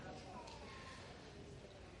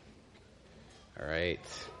All right.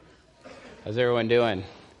 How's everyone doing?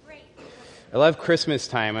 Great. I love Christmas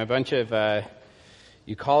time. A bunch of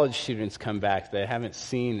you college students come back that I haven't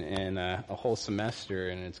seen in a whole semester,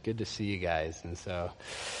 and it's good to see you guys. And so,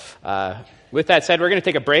 with that said, we're going to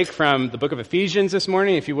take a break from the book of Ephesians this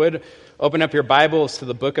morning. If you would, open up your Bibles to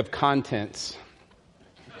the book of Contents.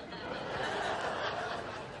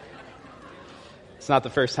 It's not the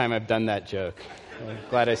first time I've done that joke. I'm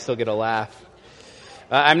glad I still get a laugh.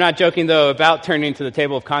 I'm not joking, though, about turning to the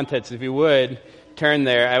table of contents. If you would, turn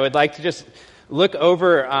there. I would like to just look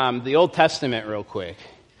over the Old Testament real quick.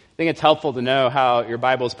 I think it's helpful to know how your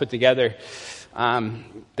Bible is put together.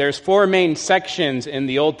 There's 4 main sections in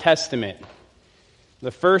the Old Testament.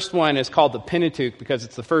 The first one is called the Pentateuch because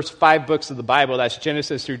it's the first 5 books of the Bible. That's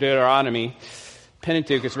Genesis through Deuteronomy.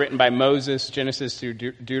 Pentateuch is written by Moses, Genesis through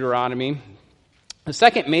Deuteronomy. The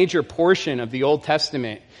second major portion of the Old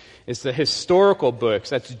Testament is the historical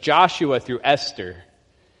books. That's Joshua through Esther.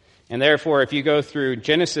 And therefore, if you go through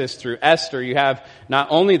Genesis through Esther, you have not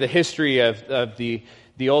only the history of the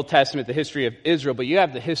Old Testament, the history of Israel, but you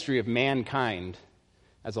have the history of mankind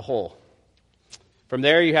as a whole. From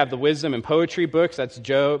there, you have the wisdom and poetry books. That's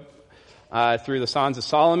Job through the Songs of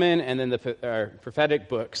Solomon, and then the prophetic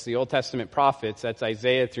books, the Old Testament prophets. That's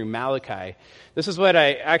Isaiah through Malachi. This is what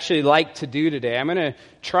I actually like to do today. I'm going to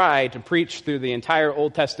try to preach through the entire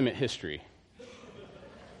Old Testament history.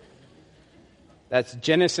 That's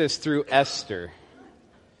Genesis through Esther.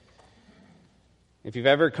 If you've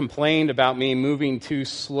ever complained about me moving too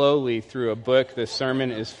slowly through a book, this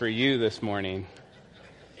sermon is for you this morning.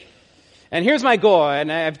 And here's my goal, and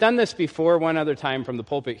I've done this before one other time from the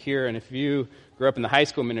pulpit here, and if you grew up in the high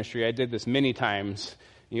school ministry, I did this many times.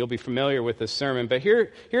 You'll be familiar with this sermon, but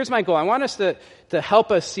here's my goal. I want us to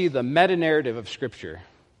help us see the meta-narrative of Scripture.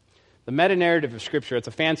 The meta-narrative of Scripture, it's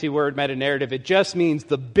a fancy word, meta-narrative. It just means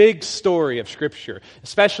the big story of Scripture,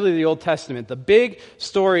 especially the Old Testament, the big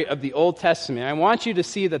story of the Old Testament. I want you to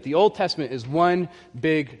see that the Old Testament is one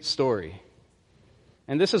big story.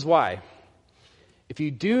 And this is why. If you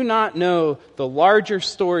do not know the larger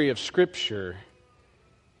story of Scripture,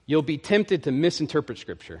 you'll be tempted to misinterpret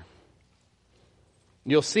Scripture.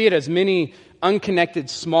 You'll see it as many unconnected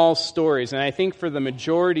small stories. And I think for the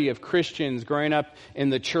majority of Christians growing up in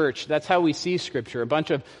the church, that's how we see Scripture, a bunch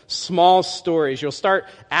of small stories. You'll start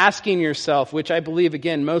asking yourself, which I believe,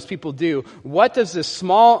 again, most people do, what does this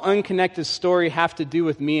small, unconnected story have to do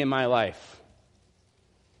with me in my life?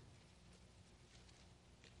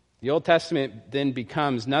 The Old Testament then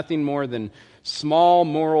becomes nothing more than small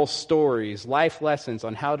moral stories, life lessons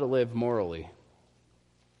on how to live morally.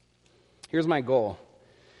 Here's my goal.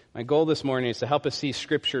 My goal this morning is to help us see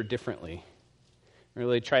Scripture differently.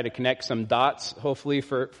 Really try to connect some dots, hopefully,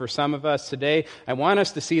 for some of us today. I want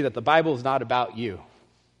us to see that the Bible is not about you.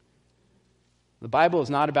 The Bible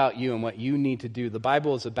is not about you and what you need to do. The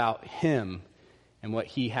Bible is about Him and what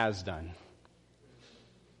He has done.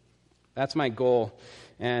 That's my goal.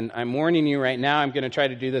 And I'm warning you right now, I'm going to try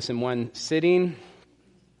to do this in one sitting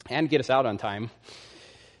and get us out on time.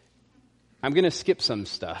 I'm going to skip some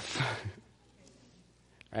stuff.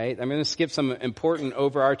 Right? I'm going to skip some important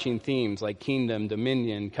overarching themes like kingdom,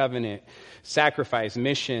 dominion, covenant, sacrifice,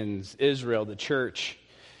 missions, Israel, the church.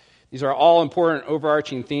 These are all important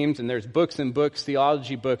overarching themes, and there's books and books,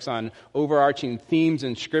 theology books on overarching themes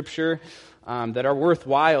in Scripture that are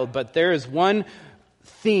worthwhile. But there is one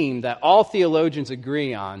theme that all theologians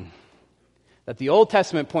agree on, that the Old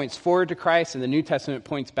Testament points forward to Christ and the New Testament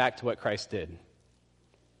points back to what Christ did.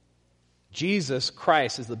 Jesus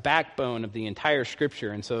Christ is the backbone of the entire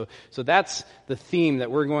Scripture, and so that's the theme that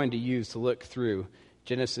we're going to use to look through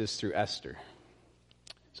Genesis through Esther.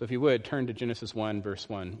 So if you would, turn to Genesis 1, verse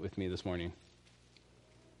 1 with me this morning.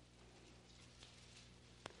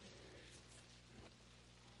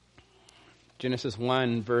 Genesis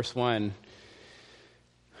 1, verse 1.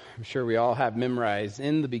 I'm sure we all have memorized.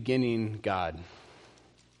 In the beginning, God.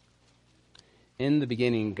 In the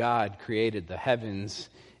beginning, God created the heavens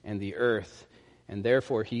and the earth, and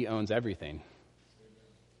therefore He owns everything.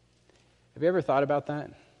 Have you ever thought about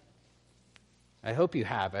that? I hope you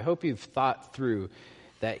have. I hope you've thought through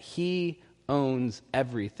that He owns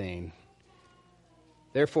everything.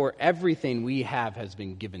 Therefore, everything we have has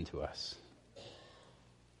been given to us.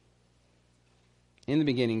 In the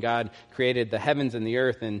beginning, God created the heavens and the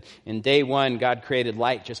earth, and in day 1, God created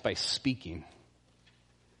light just by speaking.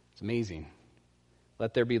 It's amazing.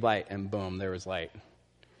 Let there be light, and boom, there was light.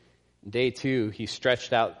 Day 2, He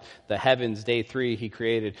stretched out the heavens. Day 3, He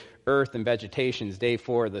created earth and vegetation. Day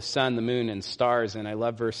 4, the sun, the moon, and stars. And I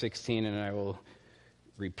love verse 16, and I will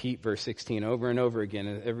repeat verse 16 over and over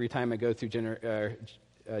again. Every time I go through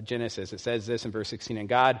Genesis. It says this in verse 16, and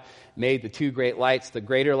God made the two great lights, the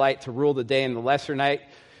greater light to rule the day and the lesser night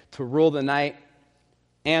to rule the night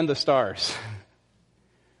and the stars.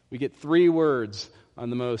 We get 3 words on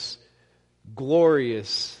the most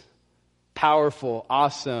glorious, powerful,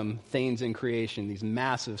 awesome things in creation, these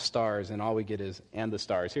massive stars, and all we get is, and the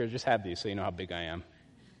stars. Here, just have these so you know how big I am.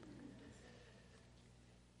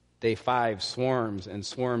 Day 5, swarms and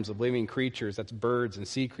swarms of living creatures. That's birds and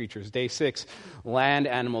sea creatures. Day 6, land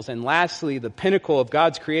animals. And lastly, the pinnacle of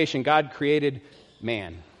God's creation, God created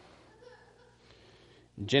man.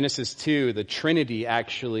 In Genesis 2, the Trinity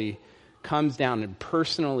actually comes down and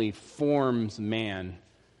personally forms man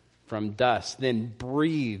from dust, then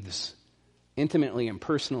breathes, intimately and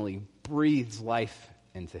personally breathes life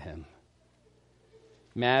into him.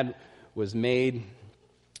 Man was made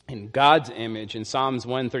in God's image. In Psalms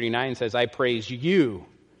 139 says, I praise you,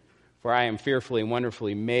 for I am fearfully and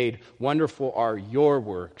wonderfully made. Wonderful are your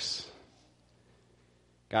works.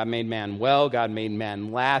 God made man well, God made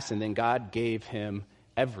man last, and then God gave him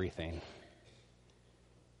everything.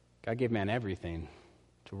 God gave man everything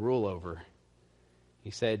to rule over.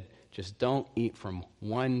 He said, just don't eat from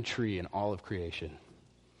one tree in all of creation.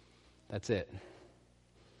 That's it.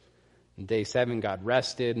 On day 7, God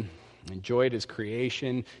rested, enjoyed his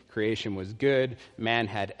creation. Creation was good. Man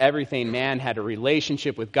had everything. Man had a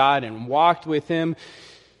relationship with God and walked with him.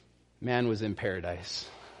 Man was in paradise.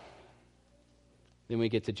 Then we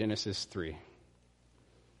get to Genesis 3,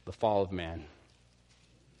 the fall of man.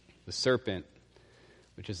 The serpent,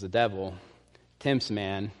 which is the devil, tempts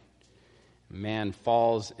man. Man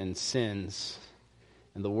falls and sins.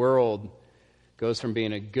 And the world goes from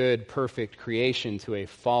being a good, perfect creation to a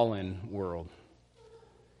fallen world.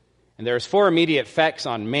 And there's 4 immediate effects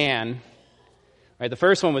on man. Right, the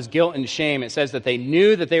first one was guilt and shame. It says that they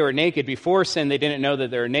knew that they were naked. Before sin, they didn't know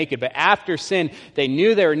that they were naked. But after sin, they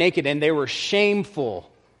knew they were naked and they were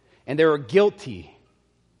shameful. And they were guilty.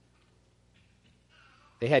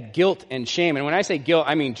 They had guilt and shame. And when I say guilt,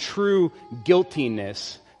 I mean true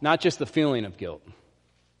guiltiness, not just the feeling of guilt.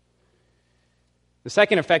 The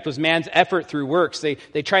second effect was man's effort through works. They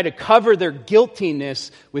tried to cover their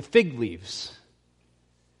guiltiness with fig leaves.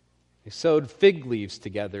 They sewed fig leaves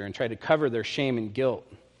together and tried to cover their shame and guilt.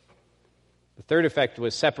 The third effect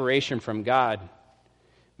was separation from God.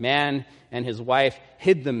 Man and his wife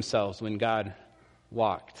hid themselves when God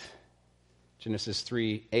walked. Genesis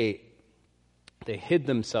 3:8. They hid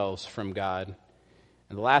themselves from God.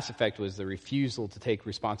 And the last effect was the refusal to take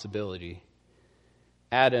responsibility.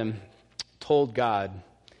 Adam told God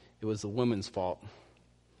it was the woman's fault.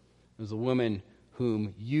 It was the woman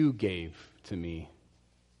whom you gave to me.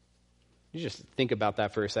 You just think about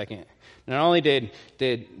that for a second. Not only did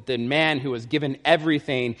man who was given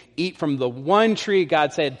everything eat from the one tree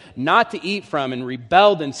God said not to eat from and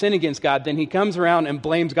rebelled and sinned against God, then he comes around and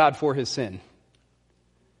blames God for his sin.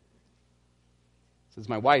 It's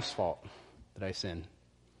my wife's fault that I sinned.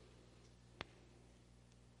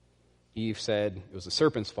 Eve said it was the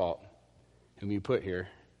serpent's fault whom you put here.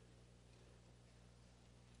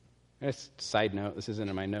 Just a side note, this isn't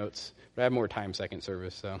in my notes, but I have more time second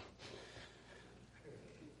service, so.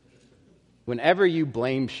 Whenever you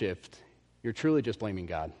blame shift, you're truly just blaming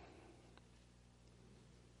God.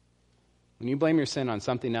 When you blame your sin on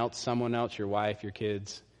something else, someone else, your wife, your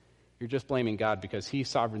kids, you're just blaming God because he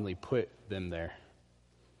sovereignly put them there.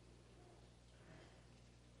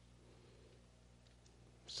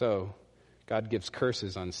 So, God gives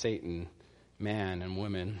curses on Satan, man, and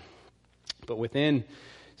women. But within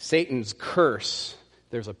Satan's curse,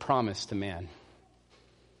 there's a promise to man.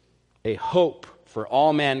 A hope for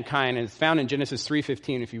all mankind. And it's found in Genesis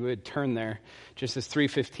 3:15, if you would turn there. Genesis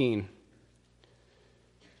 3:15.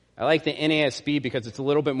 I like the NASB because it's a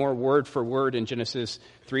little bit more word for word in Genesis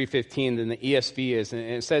 3:15 than the ESV is. And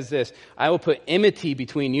it says this, I will put enmity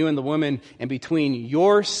between you and the woman and between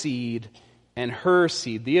your seed and her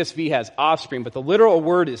seed. The ESV has offspring, but the literal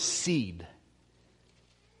word is seed.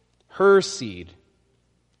 Her seed.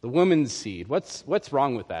 The woman's seed. What's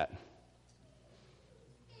wrong with that?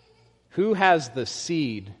 Who has the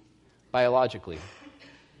seed biologically?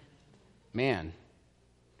 Man.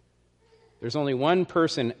 There's only one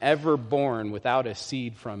person ever born without a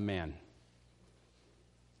seed from man.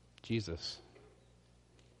 Jesus.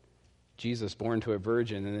 Jesus born to a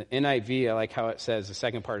virgin. And the NIV, I like how it says, the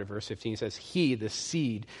second part of verse 15 says, he, the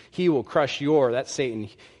seed, he will crush that's Satan,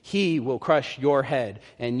 he will crush your head,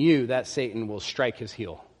 and you, that Satan, will strike his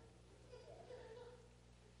heel.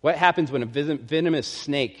 What happens when a venomous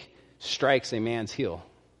snake strikes a man's heel?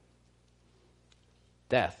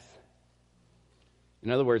 Death.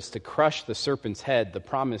 In other words, to crush the serpent's head, the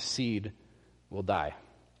promised seed will die.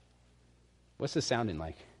 What's this sounding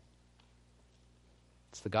like?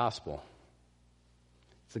 It's the gospel.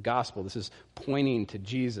 It's the gospel. This is pointing to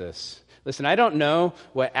Jesus. Listen, I don't know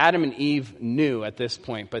what Adam and Eve knew at this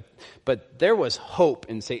point, but there was hope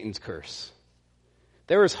in Satan's curse.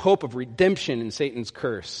 There was hope of redemption in Satan's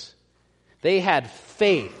curse. They had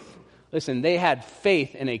faith. Listen, they had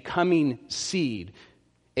faith in a coming seed,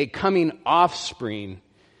 a coming offspring,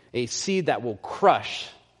 a seed that will crush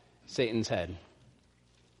Satan's head.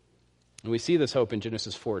 And we see this hope in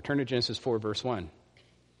Genesis 4. Turn to Genesis 4, verse 1.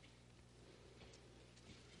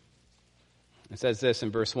 It says this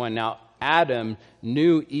in verse 1. Now Adam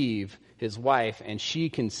knew Eve, his wife, and she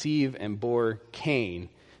conceived and bore Cain,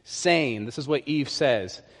 saying, this is what Eve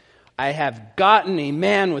says, I have gotten a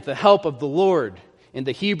man with the help of the Lord. In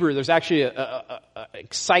the Hebrew, there's actually a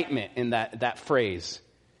excitement in that phrase.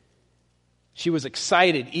 She was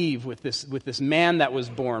excited, Eve, with this man that was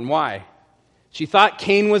born. Why? She thought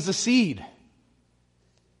Cain was the seed.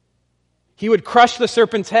 He would crush the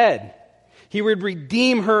serpent's head. He would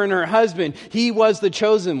redeem her and her husband. He was the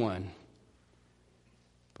chosen one.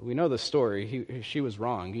 But we know the story. She was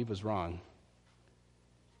wrong. Eve was wrong.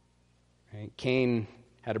 Right? Cain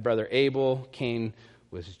had a brother Abel. Cain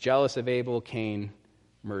was jealous of Abel. Cain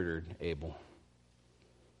murdered Abel.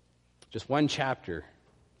 Just one chapter.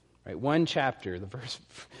 Right? One chapter. The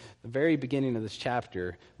very beginning of this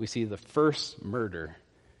chapter, we see the first murder,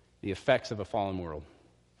 the effects of a fallen world.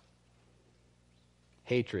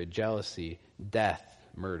 Hatred, jealousy, death,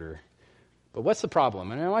 murder. But what's the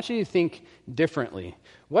problem? And I want you to think differently.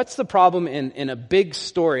 What's the problem in a big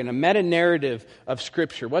story, in a meta-narrative of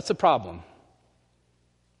Scripture? What's the problem?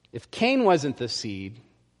 If Cain wasn't the seed,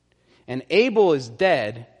 and Abel is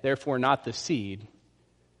dead, therefore not the seed,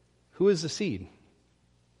 who is the seed?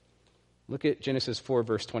 Look at Genesis 4,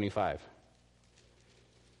 verse 25.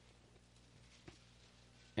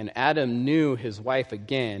 And Adam knew his wife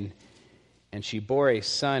again, and she bore a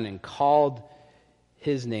son and called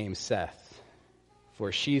his name Seth.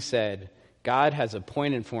 For she said, God has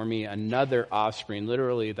appointed for me another offspring.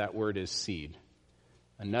 Literally, that word is seed.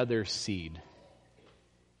 Another seed.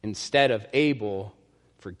 Instead of Abel,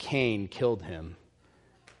 for Cain killed him.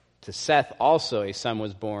 To Seth also a son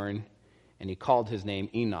was born, and he called his name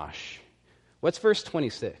Enosh. What's verse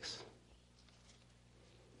 26?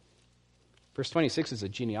 Verse 26 is a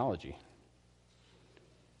genealogy.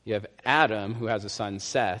 You have Adam, who has a son,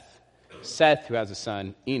 Seth. Seth, who has a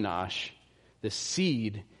son, Enosh. The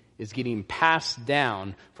seed is getting passed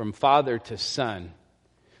down from father to son.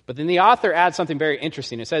 But then the author adds something very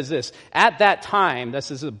interesting. It says this, at that time,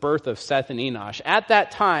 this is the birth of Seth and Enosh, at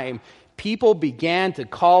that time, people began to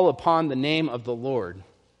call upon the name of the Lord.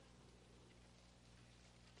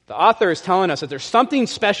 The author is telling us that there's something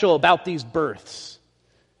special about these births.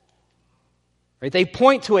 Right? They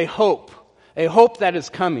point to a hope that is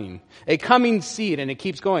coming, a coming seed, and it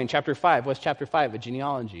keeps going. Chapter 5, what's chapter 5? A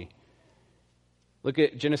genealogy. Look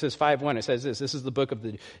at Genesis 5:1. It says this is the book of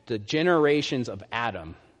the generations of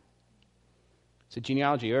Adam. It's a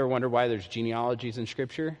genealogy. You ever wonder why there's genealogies in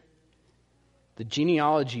Scripture? The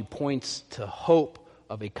genealogy points to hope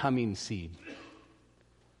of a coming seed.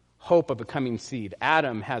 Hope of a coming seed.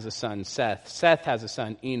 Adam has a son, Seth. Seth has a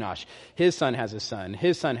son, Enosh. His son has a son.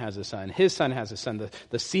 His son has a son. His son has a son.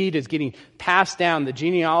 The seed is getting passed down. The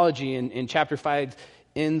genealogy in chapter 5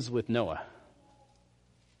 ends with Noah.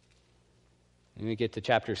 And we get to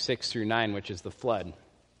chapter 6 through 9, which is the flood.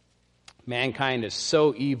 Mankind is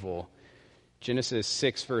so evil. Genesis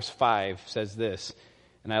 6 verse 5 says this,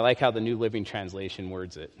 and I like how the New Living Translation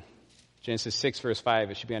words it. Genesis 6 verse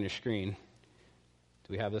 5, it should be on your screen.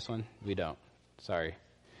 Do we have this one? We don't. Sorry.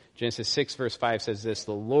 Genesis 6 verse 5 says this,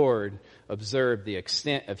 the Lord observed the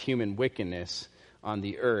extent of human wickedness on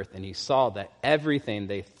the earth, and he saw that everything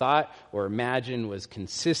they thought or imagined was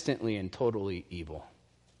consistently and totally evil.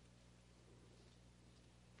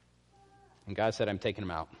 And God said, I'm taking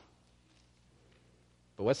them out.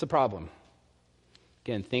 But what's the problem?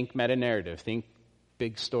 Again, think meta-narrative. Think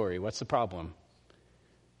big story. What's the problem?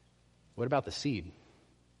 What about the seed?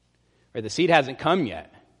 Right, the seed hasn't come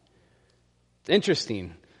yet. It's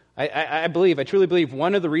interesting. I truly believe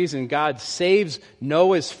one of the reasons God saves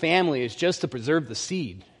Noah's family is just to preserve the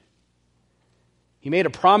seed. He made a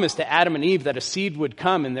promise to Adam and Eve that a seed would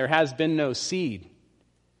come, and there has been no seed.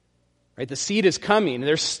 Right, the seed is coming.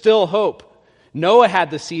 There's still hope. Noah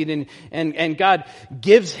had the seed, and God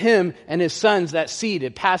gives him and his sons that seed.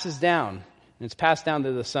 It passes down, and it's passed down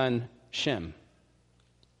to the son Shem.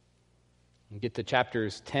 You get to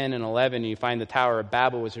chapters 10 and 11, and you find the Tower of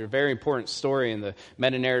Babel, which is a very important story in the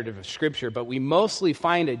meta-narrative of Scripture, but we mostly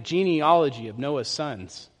find a genealogy of Noah's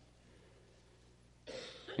sons.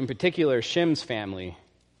 in particular Shem's family.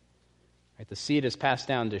 Right? The seed is passed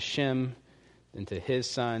down to Shem, then to his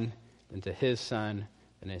son, then to his son,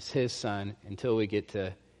 then it's his son, until we get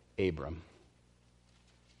to Abram.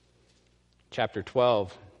 Chapter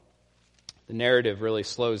 12, the narrative really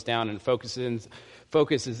slows down and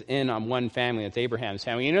focuses in on one family. It's Abraham's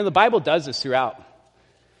family. You know, the Bible does this throughout.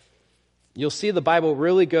 You'll see the Bible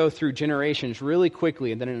really go through generations really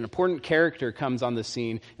quickly, and then an important character comes on the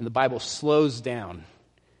scene, and the Bible slows down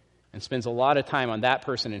and spends a lot of time on that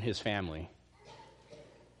person and his family.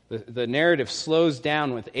 The narrative slows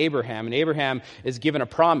down with Abraham, and Abraham is given a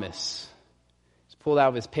promise. He's pulled out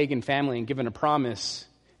of his pagan family and given a promise,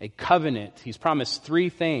 a covenant. He's promised three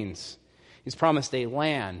things. He's promised a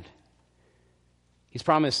land. He's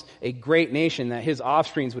promised a great nation, that his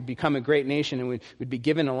offsprings would become a great nation and would be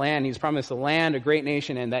given a land. He's promised a land, a great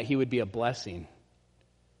nation, and that he would be a blessing.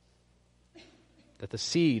 That the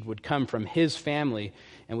seed would come from his family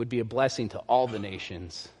and would be a blessing to all the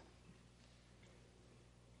nations.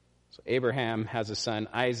 So Abraham has a son,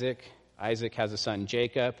 Isaac. Isaac has a son,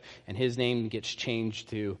 Jacob, and his name gets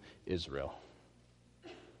changed to Israel.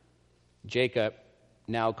 Jacob,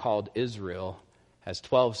 now called Israel, has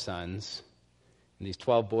 12 sons, and these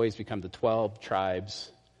 12 boys become the 12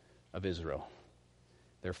 tribes of Israel,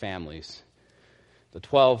 their families. The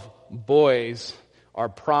 12 boys are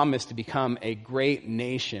promised to become a great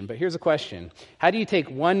nation. But here's a question. How do you take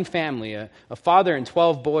one family, a father and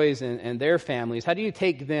 12 boys and their families, how do you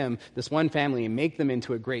take them, this one family, and make them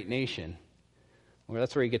into a great nation? Well,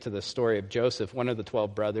 that's where you get to the story of Joseph, one of the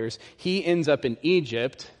 12 brothers. He ends up in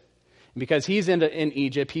Egypt. Because he's in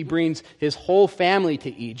Egypt, he brings his whole family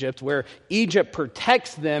to Egypt, where Egypt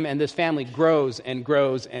protects them, and this family grows and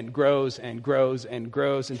grows and grows and grows and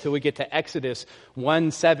grows until we get to Exodus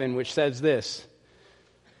 1:7, which says this: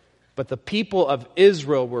 "But the people of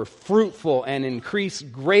Israel were fruitful and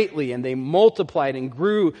increased greatly, and they multiplied and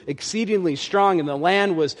grew exceedingly strong, and the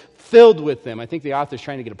land was filled with them." I think the author's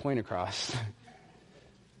trying to get a point across.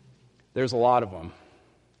 There's a lot of them.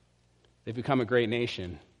 They've become a great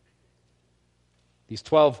nation. These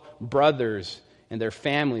 12 brothers and their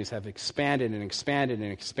families have expanded and expanded and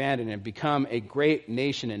expanded and become a great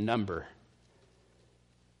nation in number.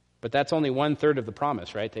 But that's only 1/3 of the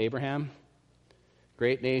promise, right, to Abraham?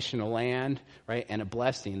 Great nation, a land, right, and a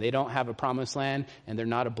blessing. They don't have a promised land, and they're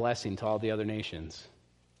not a blessing to all the other nations.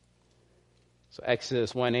 So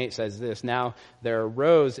Exodus 1:8 says this: "Now there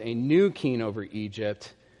arose a new king over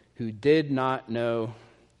Egypt who did not know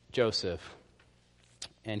Joseph,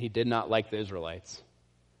 and he did not like the Israelites.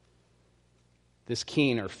 This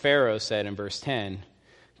king, or Pharaoh, said in verse 10,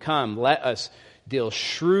 'Come, let us deal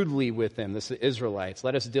shrewdly with them,'" this is the Israelites,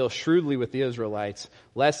 "'let us deal shrewdly with the Israelites,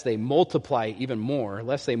 lest they multiply even more,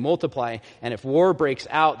 lest they multiply, and if war breaks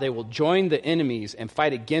out, they will join the enemies and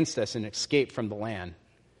fight against us and escape from the land.'"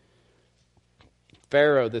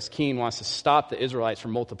 Pharaoh, this king, wants to stop the Israelites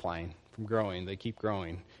from multiplying, from growing. They keep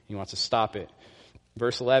growing. He wants to stop it.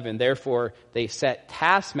 Verse 11, "Therefore they set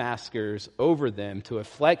taskmasters over them to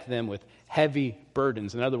afflict them with heavy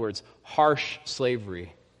burdens." In other words, harsh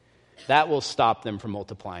slavery. That will stop them from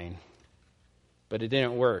multiplying. But it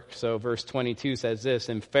didn't work. So verse 22 says this: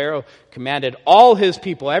 "And Pharaoh commanded all his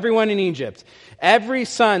people, everyone in Egypt, every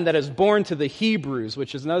son that is born to the Hebrews,"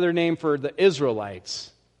 which is another name for the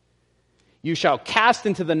Israelites, "you shall cast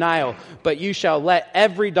into the Nile, but you shall let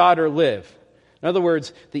every daughter live." In other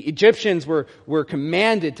words, the Egyptians were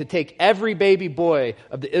commanded to take every baby boy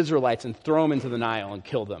of the Israelites and throw them into the Nile and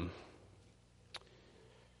kill them.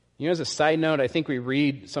 You know, as a side note, I think we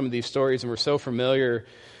read some of these stories and we're so familiar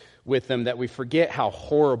with them that we forget how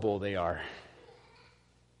horrible they are.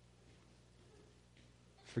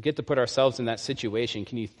 Forget to put ourselves in that situation.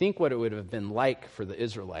 Can you think what it would have been like for the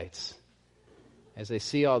Israelites as they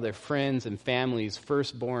see all their friends and families,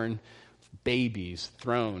 firstborn babies,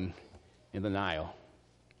 thrown in the Nile?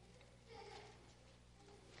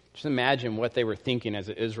 Just imagine what they were thinking as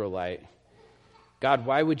an Israelite. God,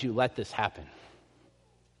 why would you let this happen?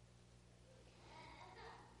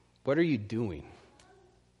 What are you doing?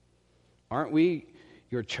 Aren't we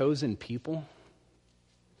your chosen people?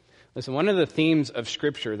 Listen, one of the themes of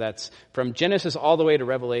Scripture that's from Genesis all the way to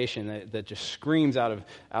Revelation that just screams out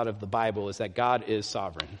of the Bible is that God is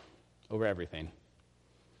sovereign over everything.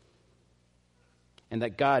 And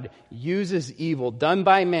that God uses evil done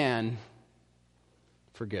by man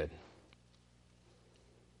for good.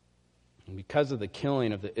 And because of the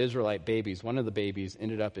killing of the Israelite babies, one of the babies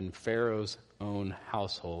ended up in Pharaoh's own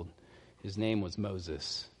household. His name was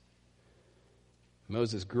Moses.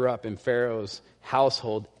 Moses grew up in Pharaoh's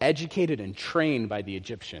household, educated and trained by the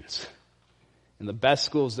Egyptians in the best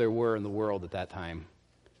schools there were in the world at that time.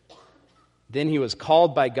 Then he was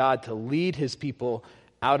called by God to lead his people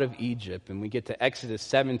out of Egypt. And we get to Exodus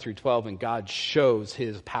 7 through 12, and God shows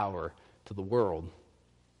his power to the world.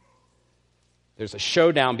 There's a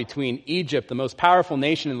showdown between Egypt, the most powerful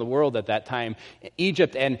nation in the world at that time,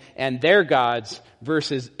 Egypt and their gods,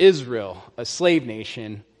 versus Israel, a slave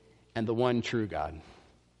nation, and the one true God.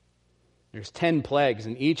 There's 10 plagues,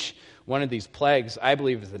 and each one of these plagues, I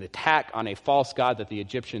believe, is an attack on a false god that the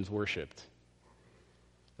Egyptians worshipped.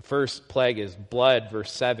 The first plague is blood,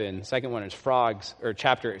 verse 7. Second one is frogs, or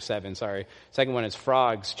chapter 7, sorry. Second one is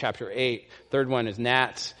frogs, chapter 8. Third one is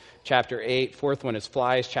gnats, chapter 8. Fourth one is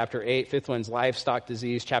flies, chapter 8. Fifth one is livestock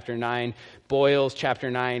disease, chapter 9. Boils, chapter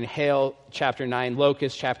 9. Hail, chapter 9.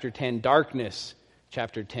 Locusts, chapter 10. Darkness,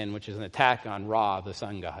 chapter 10, which is an attack on Ra, the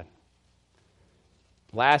sun god.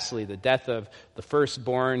 Lastly, the death of the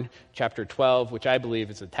firstborn, chapter 12, which I believe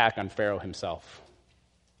is an attack on Pharaoh himself,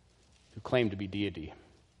 who claimed to be deity.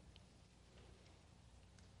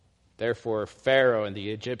 Therefore, Pharaoh and the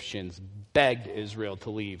Egyptians begged Israel to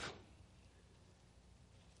leave.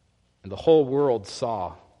 And the whole world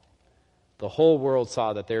saw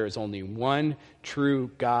that there is only one true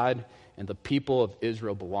God, and the people of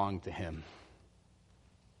Israel belong to him.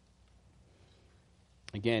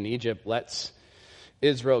 Again, Egypt lets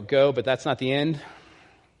Israel go, but that's not the end.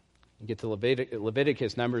 You get to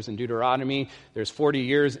Leviticus, Numbers, and Deuteronomy. There's 40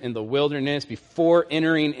 years in the wilderness before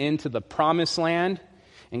entering into the promised land.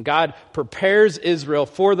 And God prepares Israel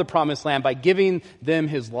for the promised land by giving them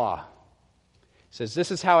his law. He says, this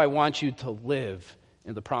is how I want you to live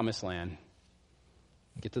in the promised land.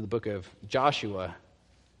 You get to the book of Joshua.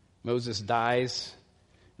 Moses dies.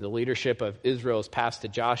 The leadership of Israel is passed to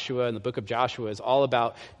Joshua, and the book of Joshua is all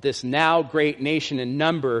about this now great nation in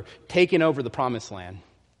number taking over the promised land.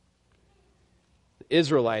 The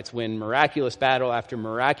Israelites win miraculous battle after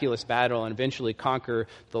miraculous battle and eventually conquer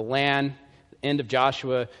the land. At the end of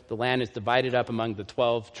Joshua, the land is divided up among the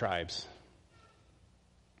 12 tribes.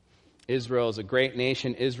 Israel is a great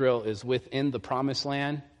nation. Israel is within the promised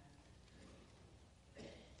land.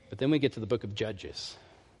 But then we get to the book of Judges.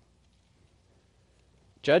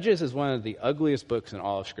 Judges is one of the ugliest books in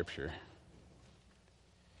all of Scripture.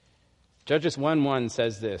 Judges 1:1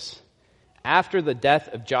 says this: after the death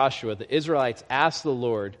of Joshua, the Israelites asked the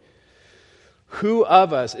Lord, who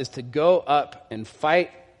of us is to go up and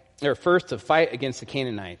fight, or first to fight against the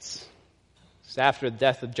Canaanites? So after the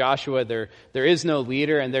death of Joshua, there is no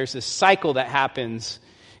leader, and there's this cycle that happens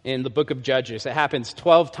in the book of Judges. It happens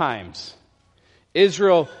 12 times.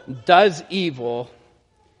 Israel does evil.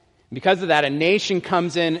 Because of that, a nation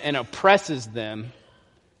comes in and oppresses them.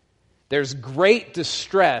 There's great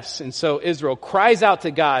distress, and so Israel cries out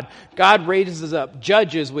to God. God raises up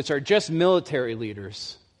judges, which are just military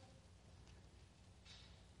leaders.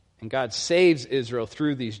 And God saves Israel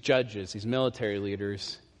through these judges, these military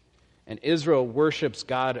leaders. And Israel worships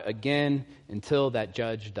God again until that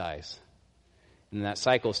judge dies. And that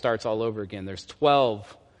cycle starts all over again. There's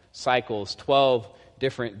 12 cycles, 12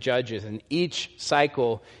 different judges, and each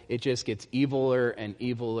cycle it just gets eviler and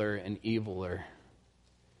eviler and eviler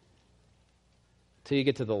till you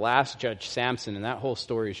get to the last judge, Samson, and that whole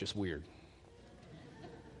story is just weird.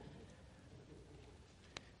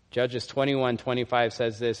 Judges 21:25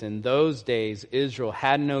 says this: in those days Israel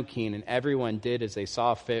had no king, and everyone did as they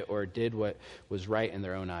saw fit or did what was right in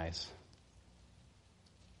their own eyes.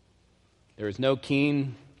 There was no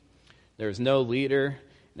king, there was no leader,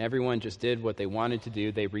 and everyone just did what they wanted to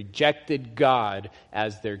do. They rejected God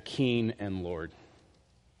as their king and Lord.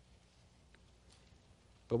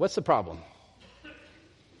 But what's the problem?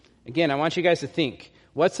 Again, I want you guys to think.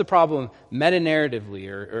 What's the problem meta-narratively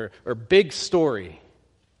or big story?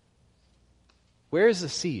 Where is the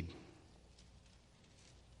seed?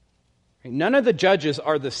 None of the judges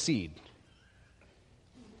are the seed.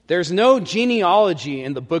 There's no genealogy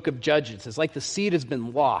in the book of Judges. It's like the seed has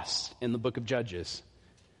been lost in the book of Judges.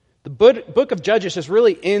 The book of Judges just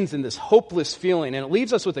really ends in this hopeless feeling, and it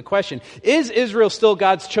leaves us with the question, is Israel still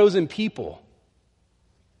God's chosen people?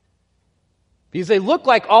 Because they look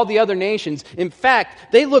like all the other nations. In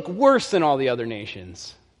fact, they look worse than all the other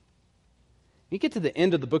nations. You get to the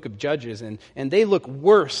end of the book of Judges, and they look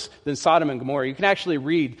worse than Sodom and Gomorrah. You can actually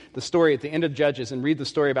read the story at the end of Judges and read the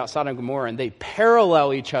story about Sodom and Gomorrah, and they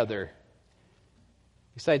parallel each other.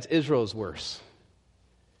 Besides, Israel is worse.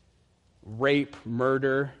 Rape,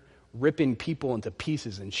 murder, ripping people into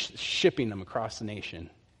pieces and shipping them across the nation.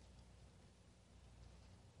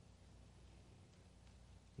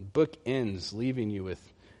 The book ends leaving you with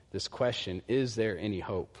this question: is there any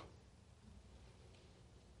hope?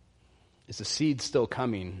 Is the seed still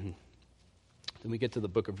coming? Then we get to the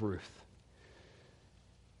book of Ruth.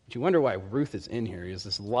 But you wonder why Ruth is in here. It's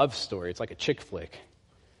this love story. It's like a chick flick.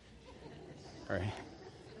 All right.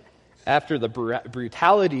 After the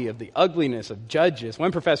brutality of the ugliness of Judges,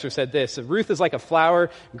 one professor said this: Ruth is like a flower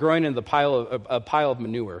growing in a pile of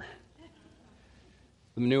manure.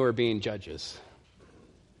 The manure being Judges.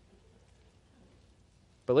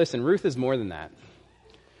 But listen, Ruth is more than that.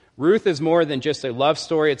 Ruth is more than just a love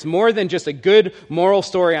story. It's more than just a good moral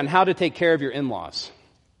story on how to take care of your in-laws.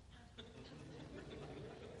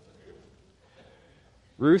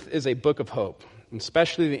 Ruth is a book of hope,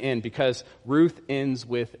 especially the end, because Ruth ends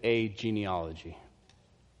with a genealogy.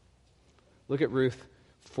 Look at Ruth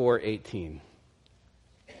 4:18.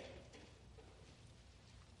 It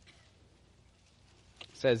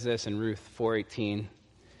says this in Ruth 4:18.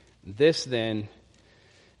 This then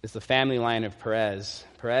is the family line of Perez.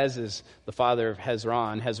 Perez is the father of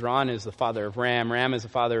Hezron. Hezron is the father of Ram. Ram is the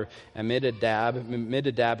father of Amminadab.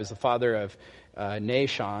 Amminadab is the father of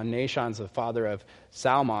Nahshon. Nahshon is the father of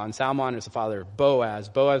Salmon. Salmon is the father of Boaz.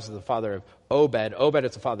 Boaz is the father of Obed. Obed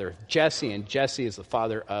is the father of Jesse. And Jesse is the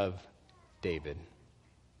father of David.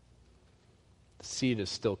 The seed is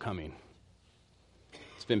still coming.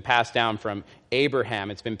 It's been passed down from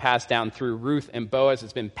Abraham. It's been passed down through Ruth and Boaz.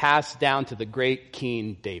 It's been passed down to the great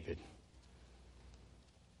King David.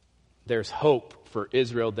 There's hope for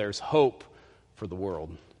Israel. There's hope for the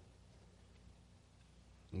world.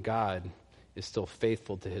 And God is still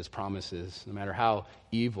faithful to his promises, no matter how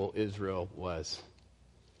evil Israel was.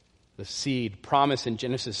 The seed promised in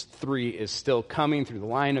Genesis 3 is still coming through the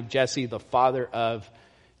line of Jesse, the father of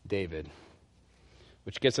David.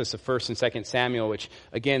 Which gets us to 1 and 2 Samuel, which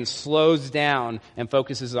again slows down and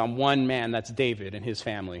focuses on one man, that's David and his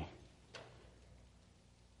family.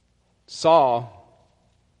 Saul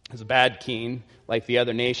is a bad king, like the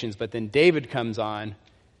other nations, but then David comes on,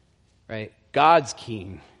 right? God's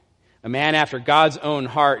king. A man after God's own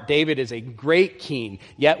heart. David is a great king.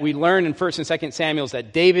 Yet we learn in 1 and 2 Samuel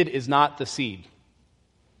that David is not the seed.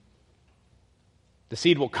 The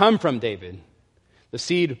seed will come from David. The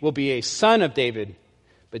seed will be a son of David.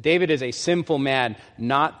 But David is a sinful man,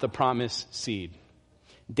 not the promised seed.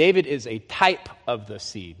 David is a type of the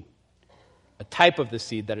seed. A type of the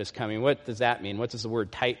seed that is coming. What does that mean? What does the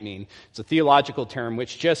word type mean? It's a theological term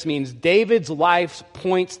which just means David's life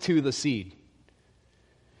points to the seed.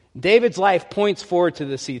 David's life points forward to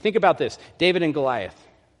the seed. Think about this. David and Goliath.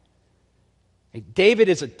 David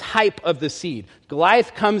is a type of the seed.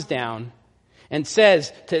 Goliath comes down and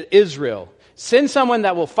says to Israel, send someone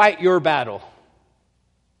that will fight your battle.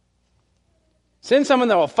 Send someone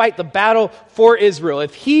that will fight the battle for Israel.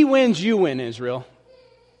 If he wins, you win, Israel.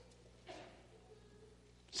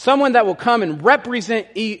 Someone that will come and represent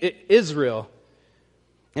Israel.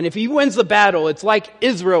 And if he wins the battle, it's like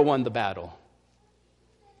Israel won the battle.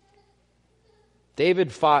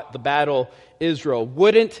 David fought the battle Israel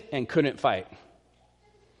wouldn't and couldn't fight.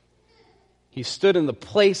 He stood in the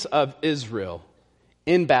place of Israel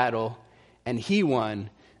in battle, and he won.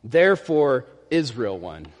 Therefore, Israel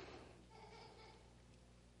won.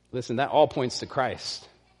 Listen, that all points to Christ.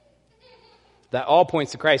 That all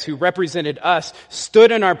points to Christ, who represented us,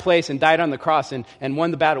 stood in our place and died on the cross and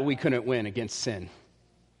won the battle we couldn't win against sin.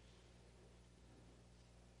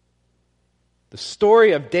 The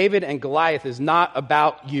story of David and Goliath is not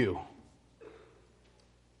about you.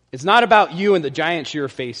 It's not about you and the giants you're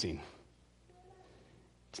facing.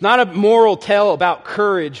 It's not a moral tale about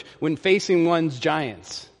courage when facing one's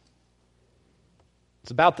giants.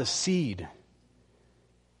 It's about the seed.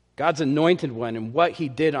 God's anointed one and what he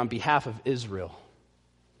did on behalf of Israel.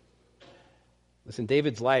 Listen,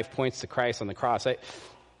 David's life points to Christ on the cross.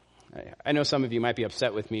 I know some of you might be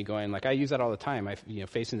upset with me going, like, I use that all the time.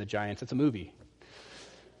 Facing the giants. It's a movie.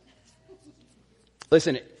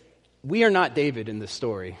 Listen, we are not David in this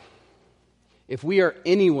story. If we are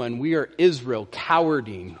anyone, we are Israel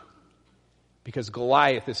cowarding because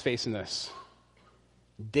Goliath is facing us.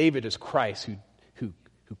 David is Christ who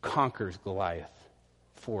conquers Goliath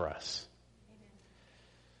for us.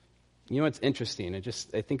 You know what's interesting?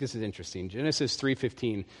 I think this is interesting. Genesis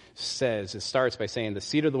 3:15 says, it starts by saying, the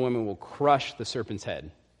seed of the woman will crush the serpent's head.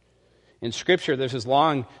 In Scripture, there's this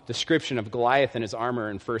long description of Goliath and his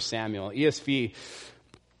armor in 1 Samuel. ESV,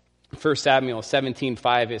 1 Samuel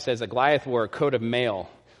 17:5, it says that Goliath wore a coat of mail.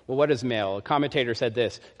 Well, what is mail? A commentator said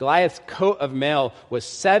this: Goliath's coat of mail was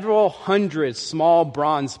several hundred small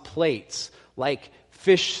bronze plates, like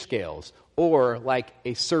fish scales, or like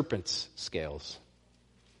a serpent's scales.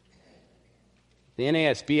 The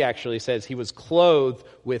NASB actually says he was clothed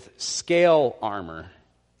with scale armor,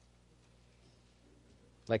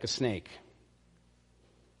 like a snake.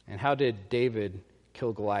 And how did David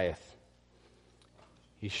kill Goliath?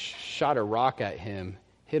 He shot a rock at him,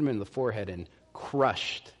 hit him in the forehead, and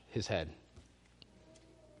crushed his head.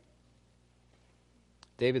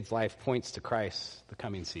 David's life points to Christ, the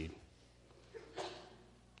coming seed.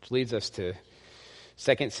 Which leads us to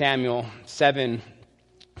 2 Samuel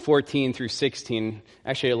 7:14 through 16,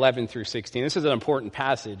 actually 11 through 16. This is an important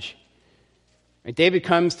passage. David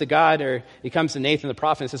comes to God, or he comes to Nathan the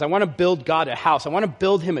prophet and says, I want to build God a house. I want to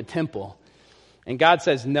build him a temple. And God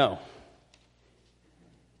says, no.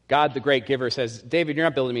 God, the great giver, says, David, you're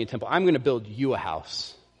not building me a temple. I'm going to build you a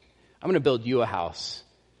house. I'm going to build you a house.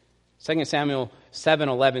 2 Samuel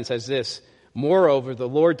 7:11 says this, moreover, the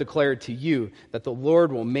Lord declared to you that the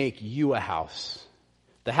Lord will make you a house.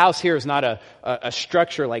 The house here is not a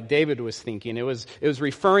structure like David was thinking. It was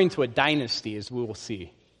referring to a dynasty, as we will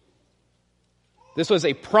see. This was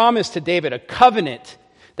a promise to David, a covenant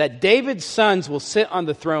that David's sons will sit on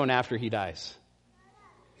the throne after he dies.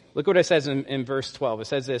 Look what it says in verse 12. It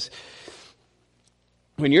says this,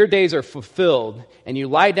 when your days are fulfilled and you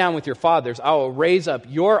lie down with your fathers, I will raise up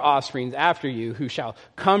your offspring after you who shall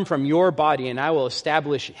come from your body, and I will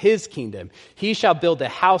establish his kingdom. He shall build a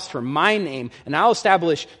house for my name, and I will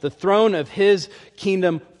establish the throne of his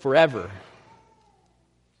kingdom forever.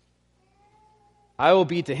 I will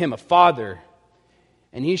be to him a father,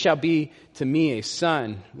 and he shall be to me a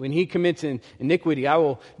son. When he commits iniquity, I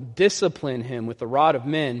will discipline him with the rod of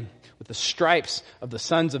men, with the stripes of the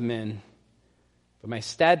sons of men. But my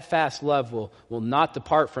steadfast love will not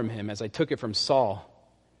depart from him, as I took it from Saul,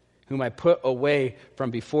 whom I put away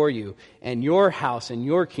from before you. And your house and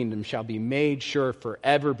your kingdom shall be made sure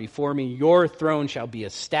forever before me. Your throne shall be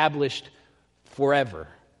established forever.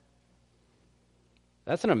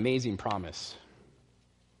 That's an amazing promise.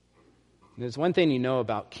 There's one thing you know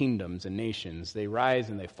about kingdoms and nations. They rise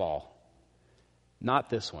and they fall.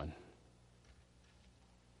 Not this one.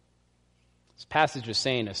 This passage is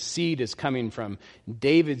saying a seed is coming from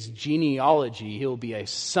David's genealogy. He'll be a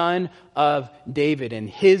son of David, and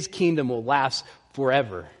his kingdom will last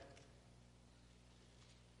forever.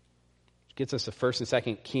 Which gets us to 1st and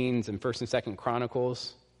 2nd Kings and 1st and 2nd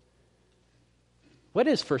Chronicles. What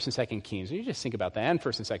is 1st and 2nd Kings? You just think about that, and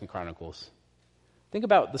 1st and 2nd Chronicles. Think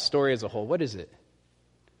about the story as a whole. What is it?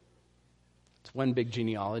 It's one big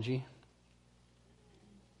genealogy.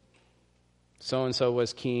 So-and-so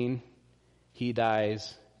was king. He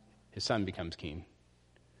dies. His son becomes king.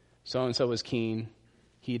 So-and-so was king.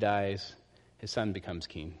 He dies. His son becomes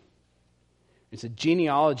king. It's a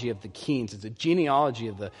genealogy of the kings. It's a genealogy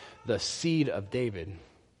of the seed of David.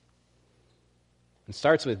 It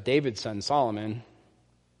starts with David's son Solomon,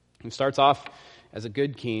 who starts off as a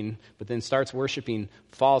good king, but then starts worshiping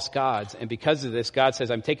false gods. And because of this, God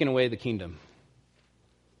says, I'm taking away the kingdom.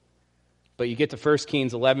 But you get to 1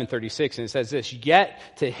 Kings 11:36, and it says this,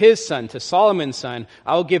 yet to his son, to Solomon's son,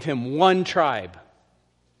 I will give him one tribe,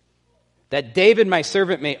 that David my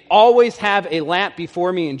servant may always have a lamp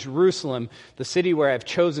before me in Jerusalem, the city where I have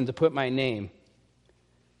chosen to put my name.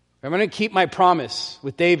 I'm going to keep my promise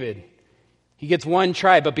with David. He gets one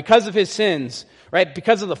tribe, but because of his sins, right,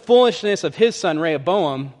 because of the foolishness of his son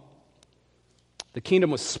Rehoboam, the kingdom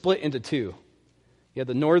was split into two. You had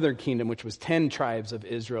the northern kingdom, which was 10 tribes of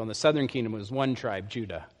Israel, and the southern kingdom was one tribe,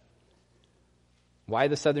 Judah. Why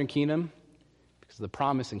the southern kingdom? Because of the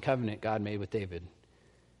promise and covenant God made with David,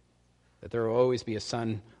 that there will always be a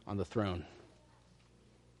son on the throne.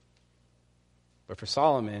 But for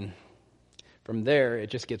Solomon, from there,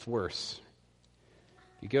 it just gets worse.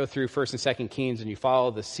 You go through 1st and 2nd Kings and you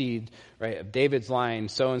follow the seed, right, of David's line.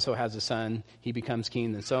 So-and-so has a son, he becomes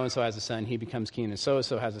king. Then so-and-so has a son, he becomes king. And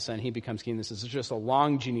so-and-so has a son, he becomes king. This is just a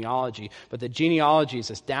long genealogy. But the genealogy is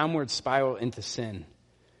this downward spiral into sin.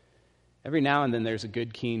 Every now and then there's a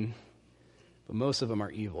good king, but most of them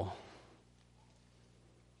are evil.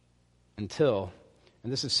 Until,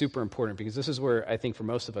 and this is super important because this is where I think for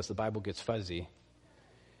most of us the Bible gets fuzzy.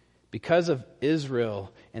 Because of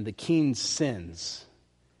Israel and the king's sins,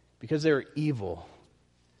 because they were evil,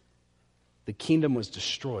 the kingdom was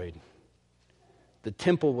destroyed. The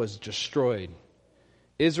temple was destroyed.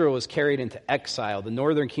 Israel was carried into exile. The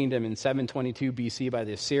northern kingdom in 722 BC by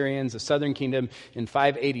the Assyrians, the southern kingdom in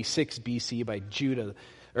 586 BC by Judah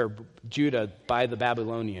by the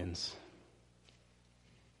Babylonians.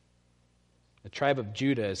 The tribe of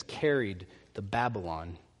Judah is carried to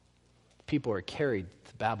Babylon. People are carried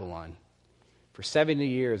to Babylon for 70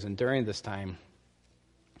 years, and during this time,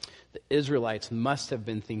 the Israelites must have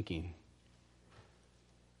been thinking,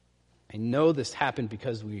 I know this happened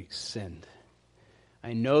because we sinned.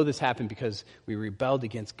 I know this happened because we rebelled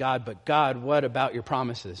against God, but God, what about your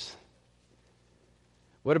promises?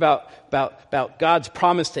 What about God's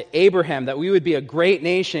promise to Abraham that we would be a great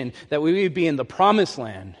nation, that we would be in the promised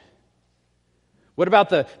land? What about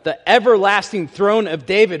the everlasting throne of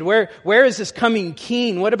David? Where is this coming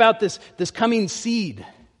king? What about this coming seed?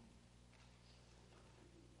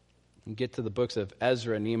 You get to the books of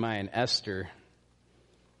Ezra, Nehemiah, and Esther,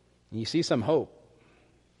 and you see some hope.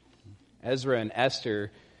 Ezra and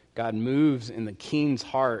Esther, God moves in the king's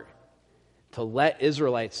heart to let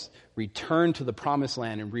Israelites return to the promised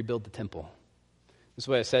land and rebuild the temple. This is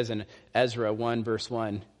what it says in Ezra 1, verse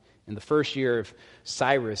 1. In the first year of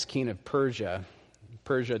Cyrus, king of Persia,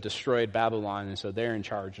 Persia destroyed Babylon, and so they're in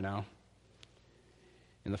charge now.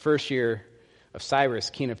 In the first year of Cyrus,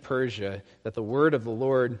 king of Persia, that the word of the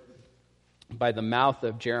Lord by the mouth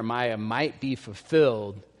of Jeremiah might be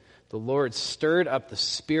fulfilled, the Lord stirred up the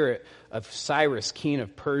spirit of Cyrus, king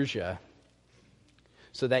of Persia,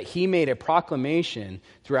 so that he made a proclamation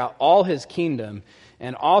throughout all his kingdom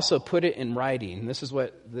and also put it in writing. This is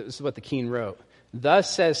what the king wrote.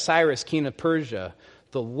 Thus says Cyrus, king of Persia,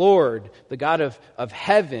 the Lord, the God of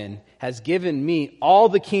heaven, has given me all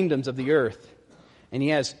the kingdoms of the earth, and he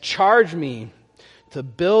has charged me to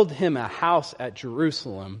build him a house at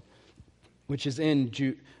Jerusalem, which is in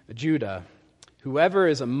Judah. Whoever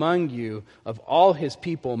is among you of all his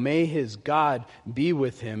people, may his God be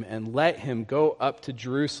with him, and let him go up to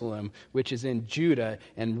Jerusalem, which is in Judah,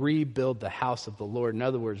 and rebuild the house of the Lord. In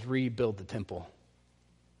other words, rebuild the temple.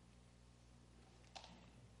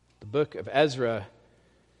 The book of Ezra,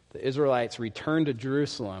 the Israelites return to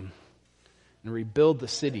Jerusalem and rebuild the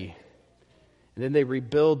city. And then they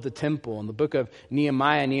rebuild the temple. In the book of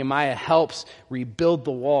Nehemiah helps rebuild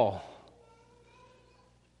the wall.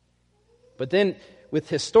 But then, with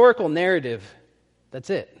historical narrative, that's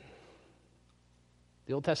it.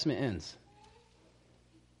 The Old Testament ends.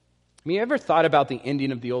 I mean, you ever thought about the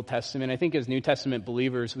ending of the Old Testament? I think as New Testament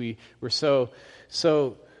believers, we're so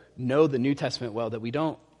know the New Testament well that we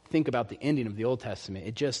don't think about the ending of the Old Testament.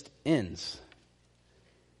 It just ends.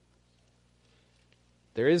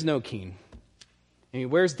 There is no king. I mean,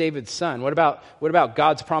 where's David's son? What about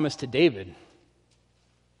God's promise to David?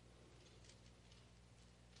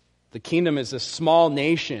 The kingdom is a small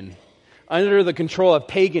nation under the control of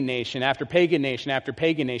pagan nation after pagan nation after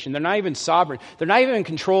pagan nation. They're not even sovereign. They're not even in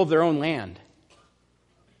control of their own land.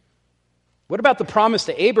 What about the promise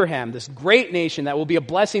to Abraham, this great nation that will be a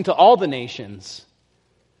blessing to all the nations?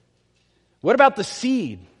 What about the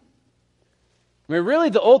seed? I mean, really,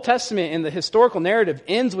 the Old Testament in the historical narrative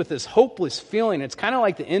ends with this hopeless feeling. It's kind of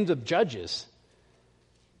like the end of Judges.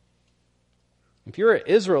 If you're an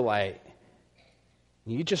Israelite,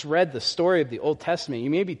 you just read the story of the Old Testament, you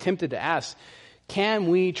may be tempted to ask, can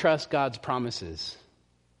we trust God's promises?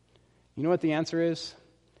 You know what the answer is?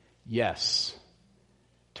 Yes.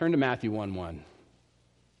 Turn to Matthew 1:1.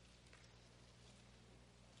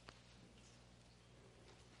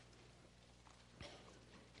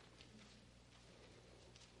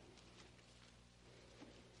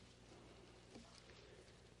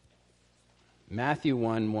 Matthew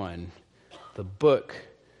 1:1, the book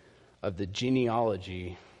of the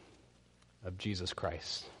genealogy of Jesus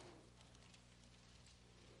Christ.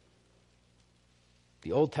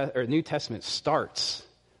 The New Testament starts,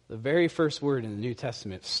 the very first word in the New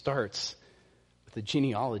Testament starts with the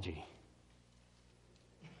genealogy.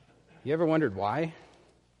 You ever wondered why?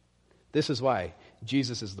 This is why.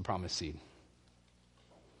 Jesus is the promised seed.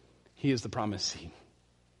 He is the promised seed.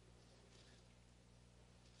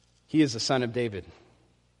 He is the son of David,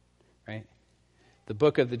 right? The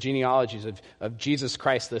book of the genealogies of Jesus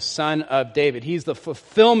Christ, the son of David. He's the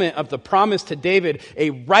fulfillment of the promise to David,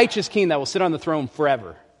 a righteous king that will sit on the throne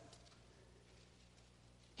forever.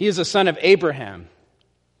 He is the son of Abraham.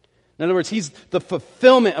 In other words, he's the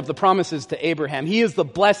fulfillment of the promises to Abraham. He is the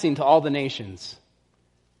blessing to all the nations.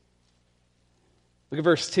 Look at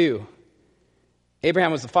verse 2.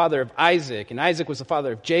 Abraham was the father of Isaac, and Isaac was the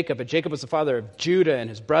father of Jacob, and Jacob was the father of Judah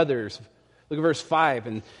and his brothers. Look at verse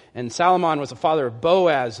 5. And Solomon was the father of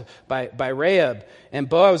Boaz by Rahab, and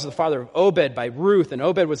Boaz was the father of Obed by Ruth, and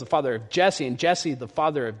Obed was the father of Jesse, and Jesse the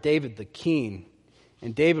father of David the king.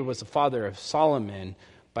 And David was the father of Solomon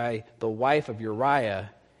by the wife of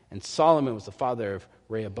Uriah, and Solomon was the father of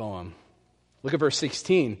Rehoboam. Look at verse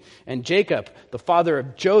 16. And Jacob, the father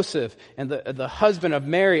of Joseph, and the husband of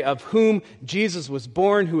Mary, of whom Jesus was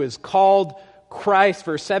born, who is called Christ.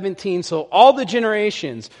 Verse 17. So all the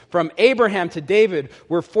generations from Abraham to David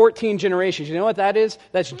were 14 generations. You know what that is?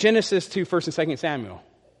 That's Genesis to 1st and 2nd Samuel.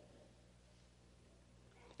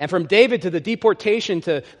 And from David to the deportation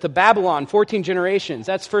to Babylon, 14 generations.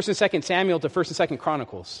 That's 1st and 2nd Samuel to 1st and 2nd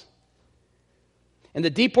Chronicles. And the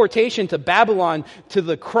deportation to Babylon to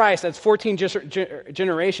the Christ, that's 14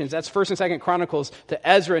 generations. That's 1st and 2nd Chronicles to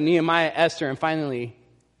Ezra, Nehemiah, Esther, and finally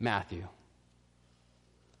Matthew.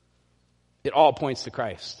 It all points to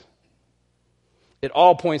Christ. It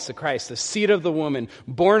all points to Christ, the seed of the woman,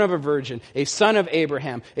 born of a virgin, a son of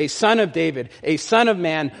Abraham, a son of David, a son of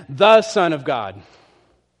man, the Son of God.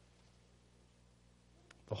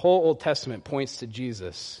 The whole Old Testament points to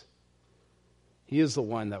Jesus. He is the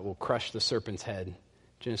one that will crush the serpent's head.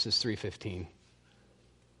 Genesis 3:15.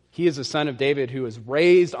 He is the son of David who was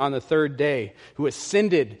raised on the third day, who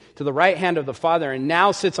ascended to the right hand of the Father and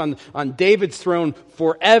now sits on David's throne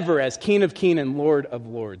forever as King of Kings and Lord of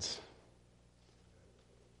Lords.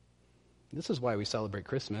 This is why we celebrate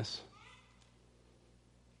Christmas.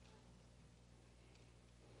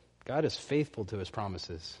 God is faithful to his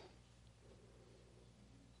promises.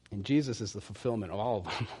 And Jesus is the fulfillment of all of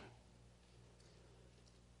them.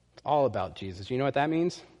 It's all about Jesus. You know what that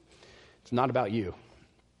means? It's not about you.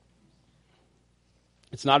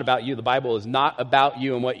 It's not about you. The Bible is not about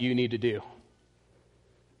you and what you need to do.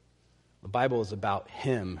 The Bible is about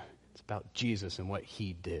him. It's about Jesus and what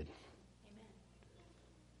he did.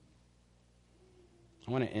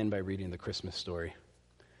 I want to end by reading the Christmas story.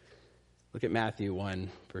 Look at Matthew 1,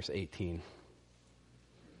 verse 18.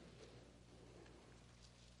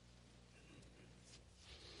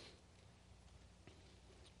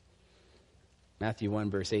 Matthew 1,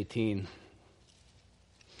 verse 18.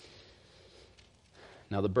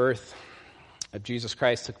 Now the birth of Jesus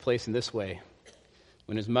Christ took place in this way.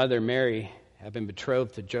 When his mother Mary had been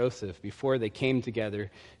betrothed to Joseph, before they came together,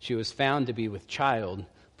 she was found to be with child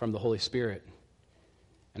from the Holy Spirit.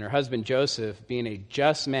 And her husband Joseph, being a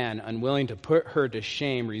just man, unwilling to put her to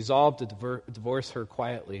shame, resolved to divorce her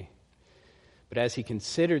quietly. But as he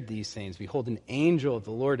considered these things, behold, an angel of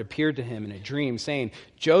the Lord appeared to him in a dream, saying,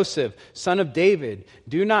 Joseph, son of David,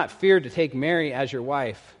 do not fear to take Mary as your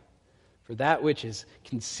wife, for that which is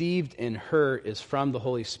conceived in her is from the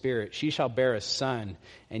Holy Spirit. She shall bear a son,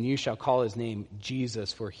 and you shall call his name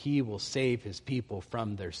Jesus, for he will save his people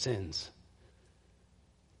from their sins.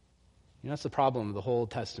 You know, that's the problem of the whole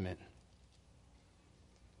Old Testament.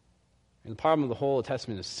 And the problem of the whole Old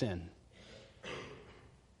Testament is sin.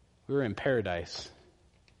 We were in paradise.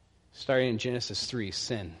 Starting in Genesis 3,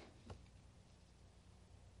 sin.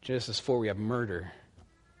 Genesis 4, we have murder.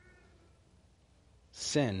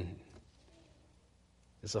 Sin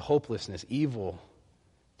is a hopelessness, evil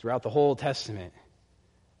throughout the whole Old Testament.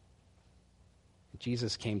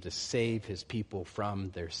 Jesus came to save his people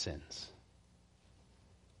from their sins.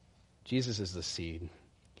 Jesus is the seed.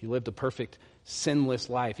 He lived a perfect, sinless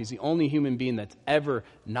life. He's the only human being that's ever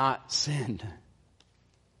not sinned. And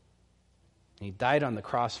he died on the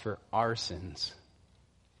cross for our sins.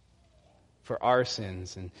 For our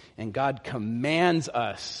sins. And God commands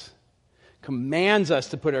us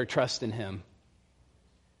to put our trust in him.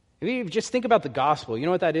 If you just think about the gospel, you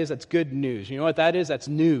know what that is? That's good news. You know what that is? That's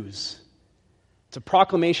news. It's a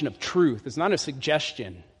proclamation of truth. It's not a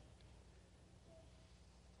suggestion.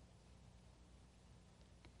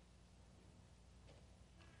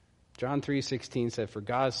 John 3:16 said, for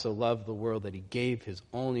God so loved the world that he gave his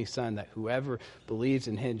only son, that whoever believes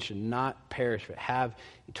in him should not perish but have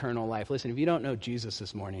eternal life. Listen, if you don't know Jesus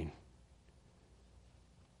this morning,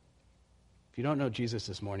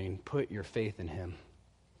 put your faith in him.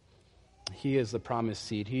 He is the promised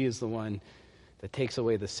seed. He is the one that takes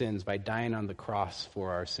away the sins by dying on the cross for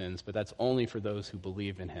our sins, but that's only for those who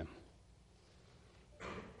believe in him.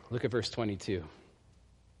 Look at verse 22.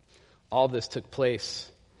 All this took place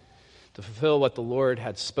to fulfill what the Lord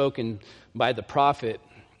had spoken by the prophet.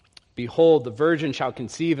 Behold, the virgin shall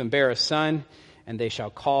conceive and bear a son, and they shall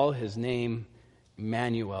call his name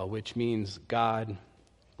Emmanuel, which means God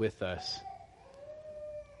with us.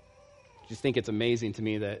 I just think it's amazing to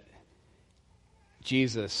me that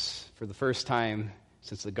Jesus, for the first time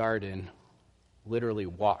since the garden, literally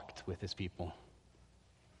walked with his people.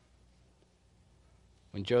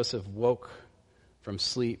 When Joseph woke from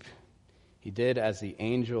sleep, he did as the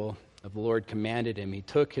angel of the Lord commanded him. He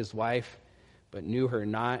took his wife, but knew her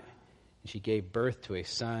not, and she gave birth to a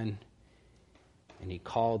son, and he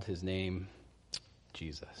called his name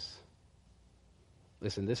Jesus.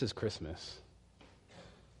 Listen, this is Christmas.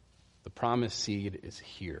 The promised seed is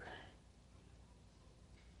here.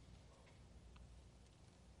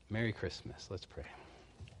 Merry Christmas. Let's pray.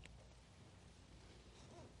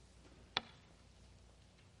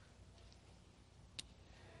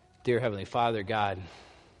 Dear Heavenly Father, God,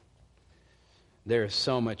 there is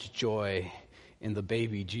so much joy in the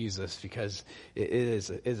baby Jesus, because it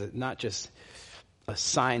is not just a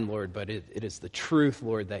sign, Lord, but it is the truth,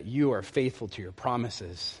 Lord, that you are faithful to your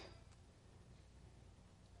promises.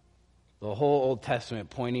 The whole Old Testament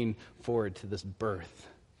pointing forward to this birth.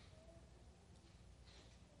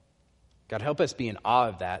 God, help us be in awe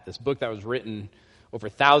of that. This book that was written over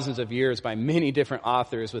thousands of years by many different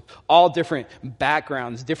authors with all different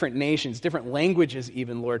backgrounds, different nations, different languages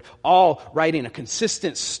even, Lord, all writing a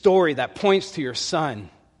consistent story that points to your Son.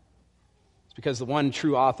 It's because the one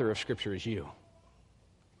true author of Scripture is you.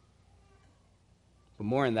 But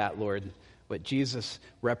more than that, Lord, what Jesus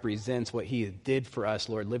represents, what he did for us,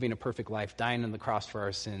 Lord, living a perfect life, dying on the cross for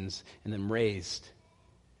our sins, and then raised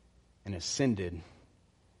and ascended,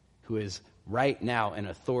 who is right now in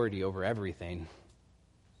authority over everything.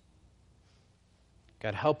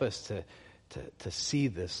 God, help us to see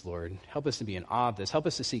this, Lord. Help us to be in awe of this. Help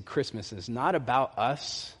us to see Christmas as not about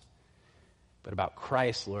us, but about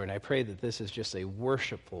Christ, Lord. And I pray that this is just a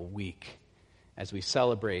worshipful week as we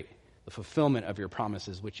celebrate the fulfillment of your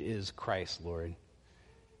promises, which is Christ, Lord.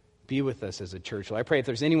 Be with us as a church. Lord, I pray if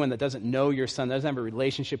there's anyone that doesn't know your Son, that doesn't have a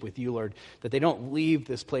relationship with you, Lord, that they don't leave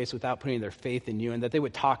this place without putting their faith in you, and that they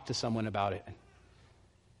would talk to someone about it.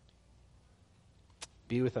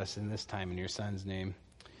 Be with us in this time in your Son's name.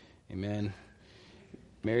 Amen.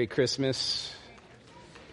 Merry Christmas.